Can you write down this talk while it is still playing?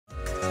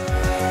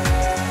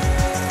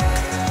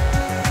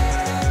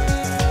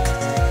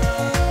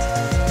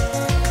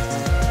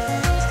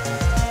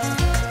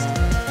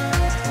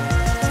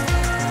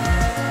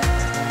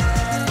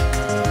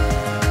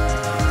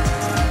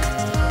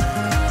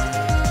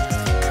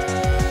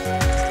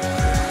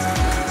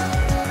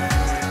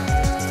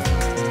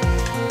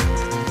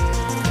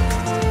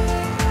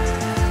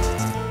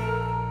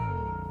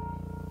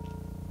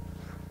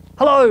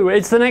Hello,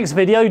 it's the next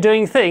video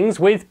doing things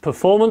with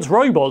performance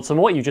robots, and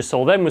what you just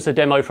saw then was a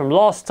demo from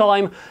last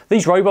time.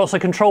 These robots are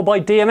controlled by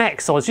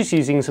DMX, so I was just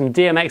using some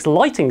DMX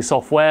lighting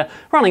software,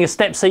 running a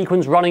step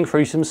sequence running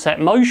through some set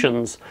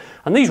motions.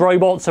 And these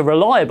robots are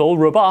reliable,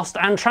 robust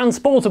and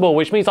transportable,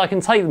 which means I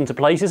can take them to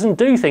places and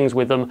do things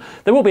with them.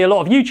 There will be a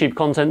lot of YouTube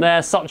content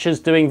there, such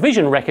as doing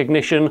vision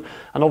recognition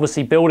and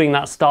obviously building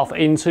that stuff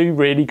into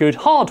really good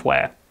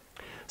hardware.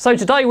 So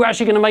today we're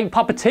actually going to make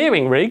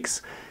puppeteering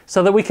rigs,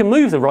 so that we can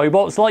move the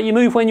robots like you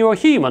move when you're a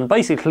human,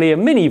 basically a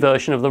mini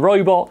version of the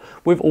robot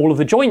with all of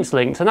the joints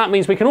linked, and that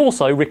means we can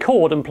also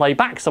record and play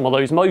back some of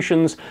those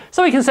motions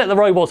so we can set the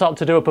robots up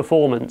to do a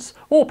performance,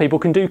 or people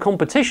can do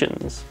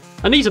competitions.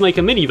 I need to make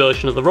a mini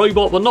version of the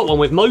robot, but not one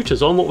with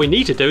motors on. What we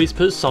need to do is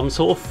put some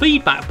sort of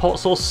feedback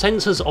pots or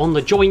sensors on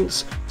the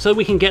joints so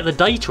we can get the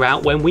data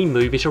out when we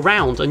move it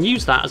around and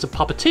use that as a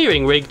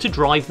puppeteering rig to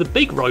drive the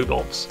big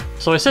robots.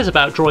 So I set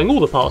about drawing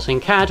all the parts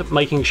in CAD,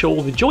 making sure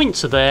all the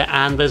joints are there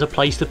and there's a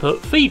place to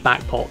put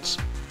feedback pots.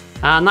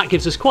 And that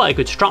gives us quite a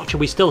good structure.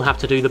 We still have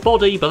to do the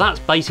body, but that's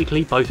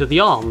basically both of the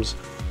arms.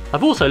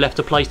 I've also left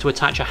a place to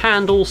attach a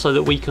handle so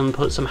that we can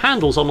put some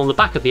handles on the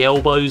back of the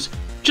elbows,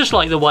 just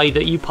like the way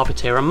that you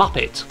puppeteer a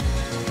Muppet.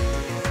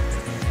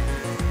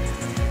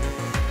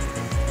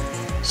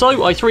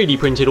 So I 3D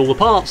printed all the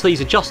parts. These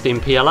are just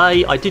in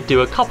PLA. I did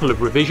do a couple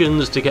of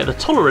revisions to get the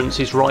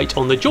tolerances right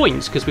on the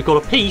joints, because we've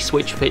got a piece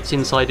which fits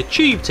inside a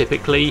tube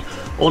typically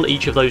on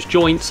each of those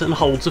joints and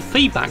holds a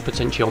feedback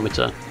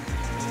potentiometer.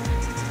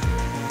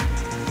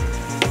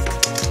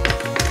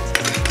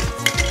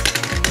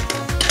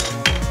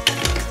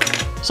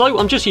 So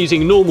I'm just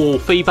using normal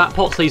feedback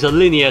pots. These are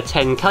linear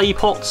 10K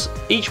pots.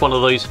 Each one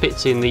of those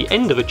fits in the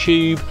end of a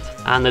tube,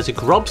 and there's a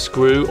grub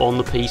screw on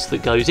the piece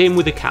that goes in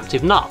with a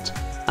captive nut.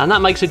 And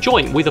that makes a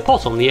joint with a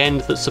pot on the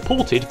end that's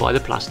supported by the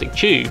plastic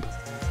tube.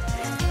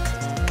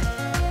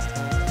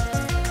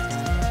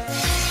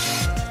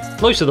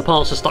 Most of the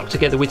parts are stuck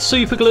together with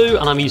super glue,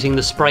 and I'm using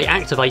the spray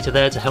activator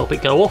there to help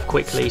it go off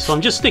quickly, so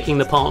I'm just sticking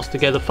the parts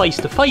together face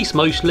to face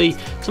mostly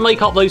to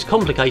make up those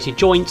complicated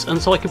joints, and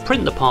so I can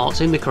print the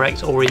parts in the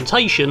correct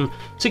orientation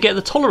to get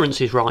the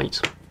tolerances right.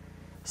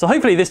 So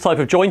hopefully this type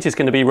of joint is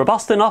going to be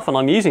robust enough, and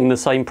I'm using the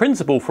same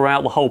principle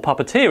throughout the whole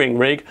puppeteering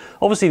rig.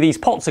 Obviously these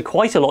pots are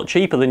quite a lot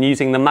cheaper than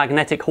using the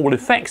magnetic Hall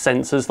effect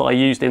sensors that I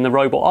used in the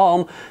robot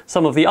arm,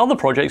 some of the other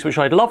projects which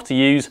I'd love to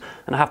use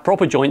and have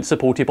proper joints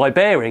supported by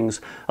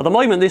bearings. At the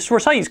moment this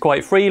rotates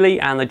quite freely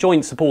and the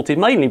joint's supported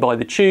mainly by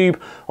the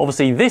tube.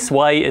 Obviously this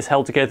way is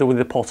held together with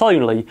the pot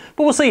only,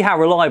 but we'll see how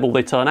reliable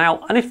they turn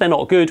out, and if they're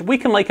not good we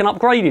can make an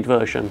upgraded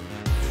version.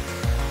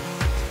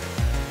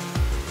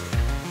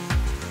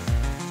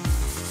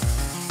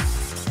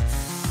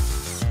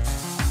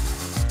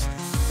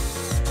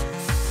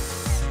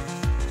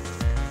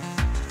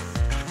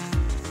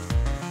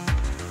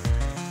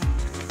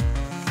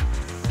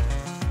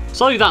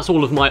 So that's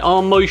all of my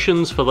arm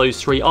motions for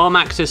those 3 arm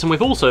axes, and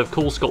we've also of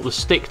course got the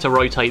stick to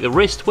rotate the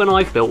wrist when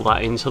I've built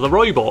that into the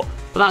robot,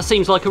 but that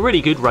seems like a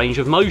really good range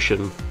of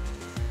motion.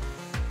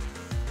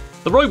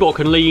 The robot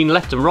can lean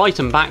left and right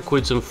and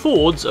backwards and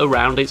forwards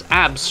around its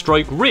abs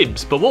stroke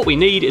ribs, but what we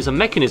need is a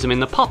mechanism in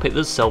the puppet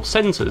that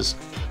self-centers.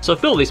 So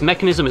I've built this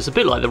mechanism. It's a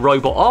bit like the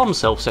robot arm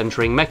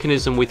self-centering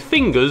mechanism with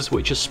fingers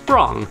which are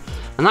sprung,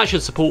 and that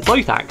should support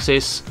both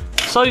axes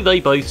so they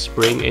both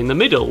spring in the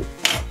middle.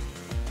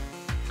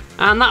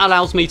 And that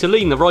allows me to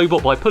lean the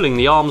robot by pulling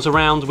the arms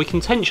around. We can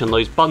tension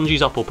those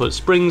bungees up or put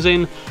springs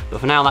in,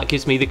 but for now that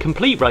gives me the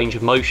complete range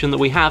of motion that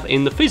we have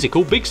in the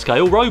physical big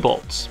scale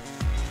robots.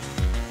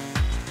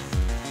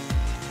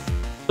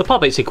 The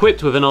puppet's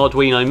equipped with an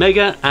Arduino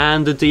Mega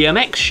and a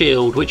DMX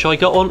shield which I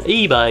got on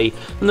eBay,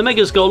 and the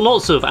Mega's got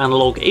lots of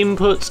analog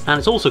inputs, and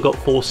it's also got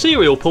 4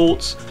 serial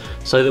ports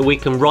so that we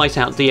can write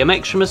out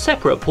DMX from a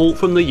separate port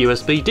from the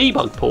USB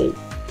debug port.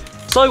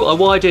 So I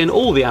wired in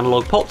all the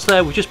analog pots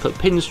there. We've just put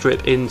pin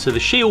strip into the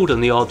shield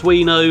and the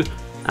Arduino,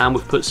 and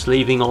we've put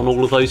sleeving on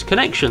all of those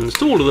connections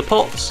to all of the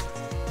pots,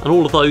 and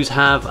all of those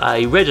have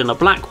a red and a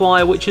black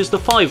wire which is the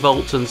 5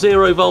 volts and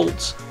 0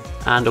 volts,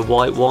 and a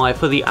white wire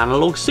for the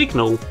analog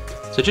signal.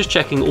 So just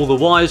checking all the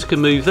wires can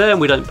move there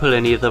and we don't pull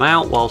any of them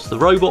out whilst the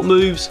robot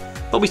moves,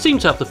 but we seem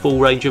to have the full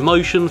range of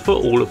motion for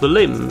all of the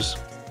limbs.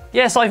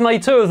 Yes, I've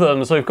made 2 of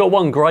them, so we've got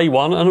one grey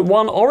one and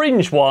one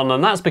orange one,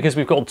 and that's because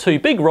we've got 2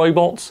 big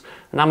robots,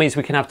 and that means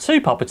we can have 2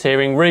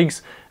 puppeteering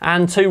rigs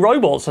and 2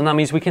 robots, and that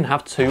means we can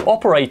have 2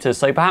 operators,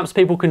 so perhaps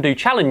people can do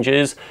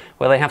challenges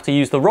where they have to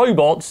use the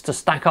robots to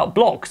stack up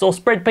blocks or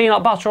spread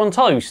peanut butter on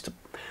toast.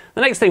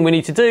 The next thing we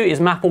need to do is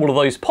map all of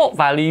those pot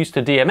values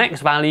to DMX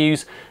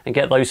values and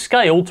get those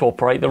scaled to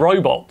operate the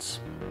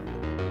robots.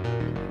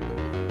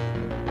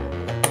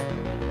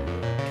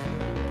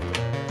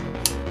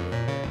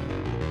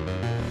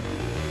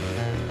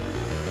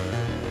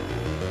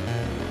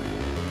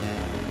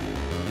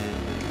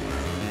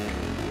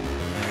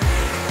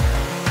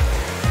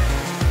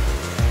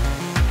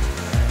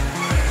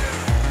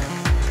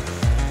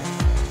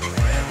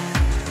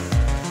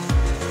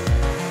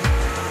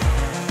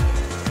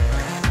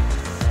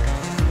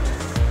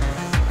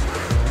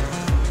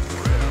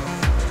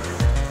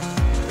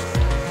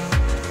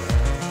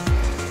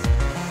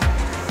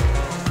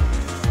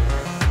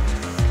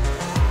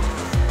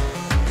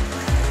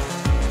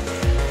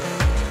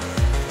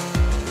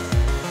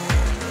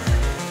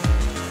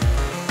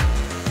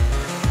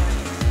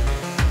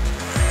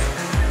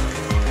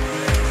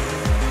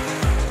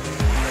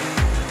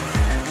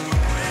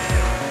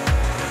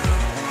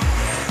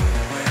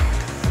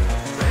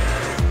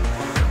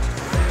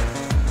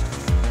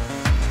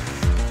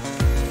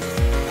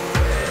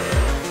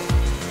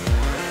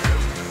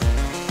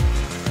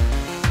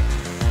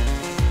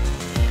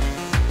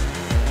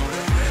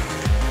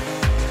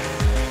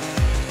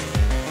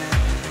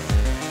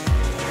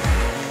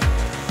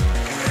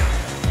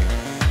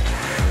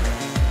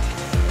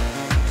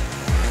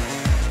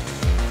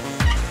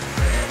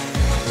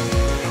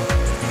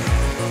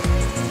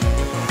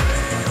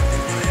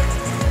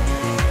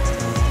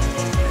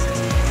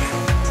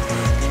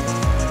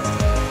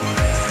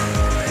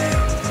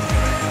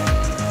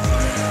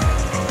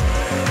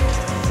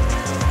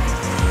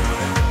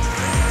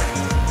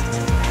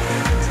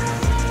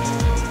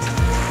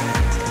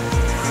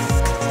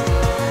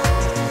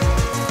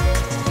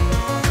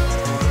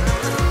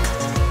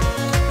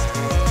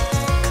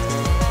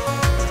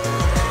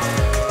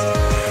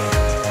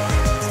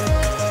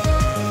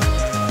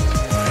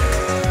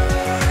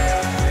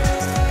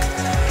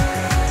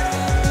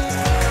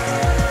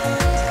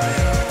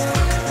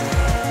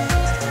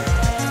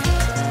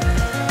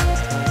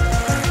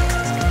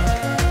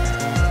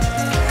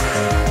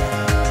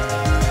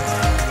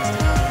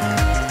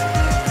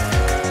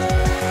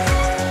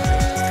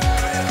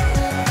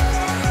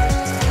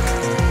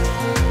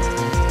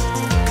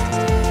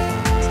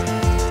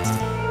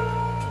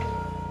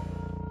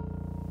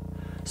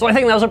 So I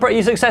think that was a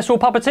pretty successful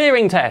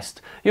puppeteering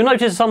test. You'll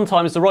notice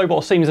sometimes the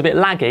robot seems a bit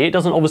laggy. It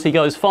doesn't obviously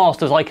go as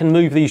fast as I can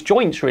move these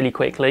joints really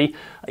quickly.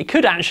 It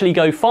could actually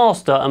go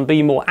faster and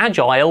be more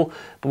agile,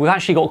 but we've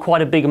actually got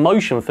quite a big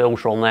motion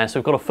filter on there. So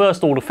we've got a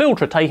first order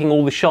filter taking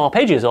all the sharp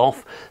edges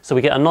off, so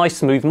we get a nice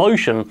smooth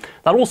motion.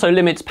 That also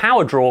limits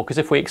power draw, because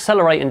if we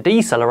accelerate and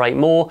decelerate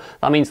more,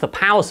 that means the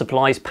power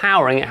supplies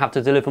powering it have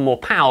to deliver more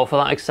power for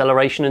that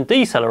acceleration and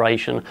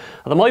deceleration.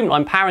 At the moment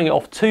I'm powering it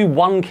off two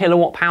 1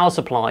 kilowatt power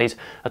supplies,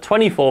 a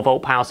 24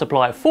 volt power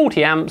supply at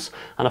 40 amps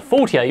and a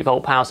 48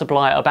 volt power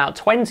supply at about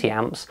 20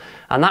 amps.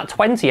 And that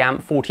 20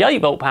 amp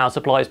 48 volt power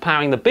supply is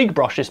powering the big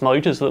brushless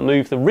motors that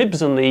move the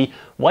ribs and the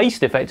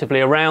waist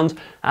effectively around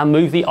and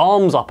move the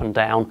arms up and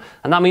down.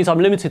 And that means I'm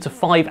limited to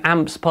 5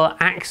 amps per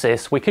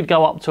axis. We could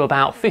go up to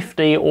about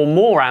 50 or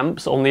more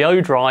amps on the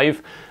O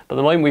drive, but at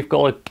the moment we've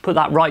got to put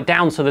that right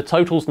down so the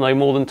total's no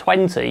more than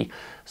 20.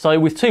 So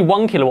with two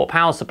 1 kilowatt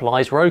power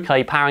supplies, we're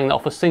okay powering that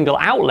off a single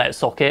outlet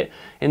socket.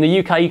 In the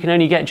UK, you can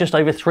only get just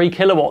over 3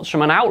 kilowatts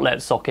from an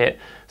outlet socket.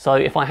 So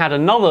if I had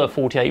another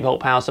 48 volt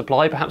power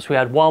supply, perhaps we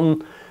had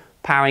one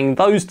powering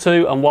those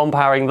two and one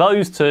powering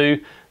those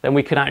two, then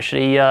we could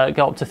actually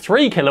go up to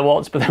 3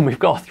 kilowatts, but then we've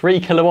got a 3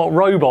 kilowatt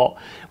robot,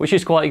 which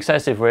is quite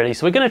excessive really.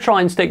 So we're going to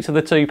try and stick to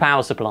the two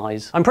power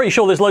supplies. I'm pretty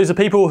sure there's loads of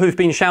people who've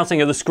been shouting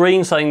at the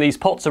screen saying these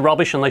pots are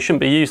rubbish and they shouldn't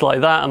be used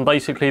like that, and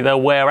basically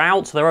they'll wear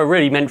out. They're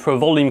really meant for a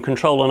volume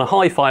control on a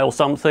hi-fi or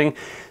something.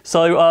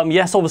 So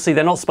yes, obviously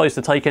they're not supposed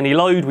to take any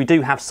load. We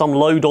do have some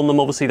load on them.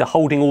 Obviously they're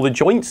holding all the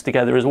joints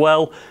together as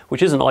well,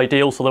 which isn't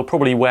ideal, so they'll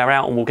probably wear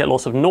out and we'll get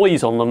lots of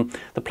noise on them.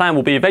 The plan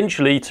will be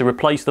eventually to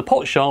replace the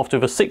pot shaft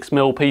with a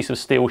 6mm piece of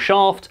steel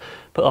shaft,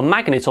 put a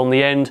magnet on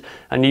the end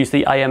and use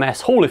the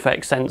AMS Hall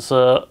effect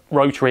sensor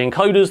rotary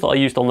encoders that I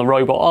used on the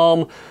robot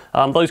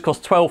arm. Those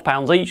cost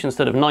 £12 each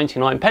instead of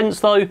 99p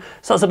though,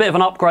 so that's a bit of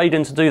an upgrade,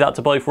 and to do that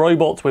to both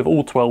robots with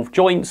all 12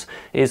 joints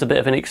is a bit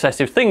of an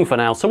excessive thing for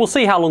now. So we'll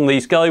see how long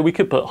these go. We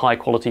could put high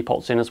quality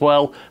pots in as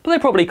well, but they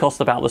probably cost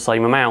about the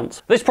same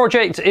amount. This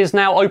project is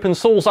now open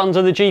source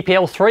under the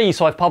GPL3,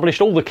 so I've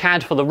published all the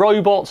CAD for the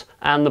robot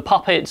and the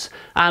puppets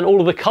and all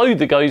of the code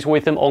that goes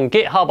with them on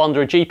GitHub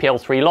under a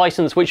GPL3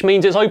 license, which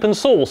means it's open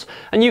source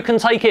and you can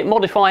take it,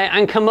 modify it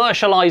and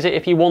commercialize it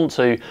if you want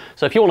to.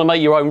 So if you want to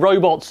make your own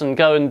robots and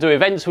go and do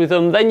events with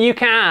them, then you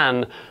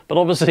can, but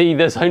obviously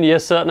there's only a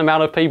certain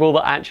amount of people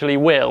that actually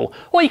will,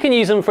 or you can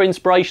use them for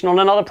inspiration on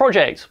another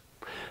project.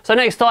 So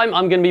next time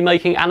I'm going to be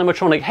making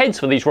animatronic heads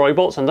for these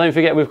robots, and don't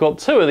forget we've got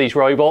 2 of these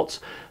robots,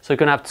 so we're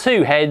going to have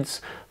 2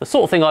 heads. The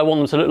sort of thing I want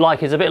them to look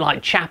like is a bit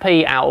like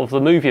Chappie out of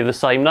the movie of the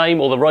same name,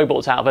 or the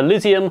robots out of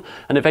Elysium,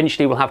 and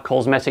eventually we'll have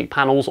cosmetic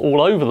panels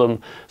all over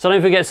them. So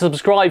don't forget to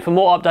subscribe for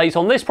more updates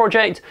on this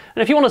project,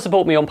 and if you want to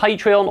support me on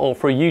Patreon or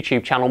for a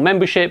YouTube channel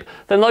membership,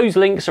 then those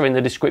links are in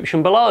the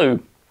description below.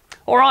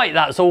 Alright,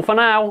 that's all for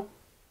now.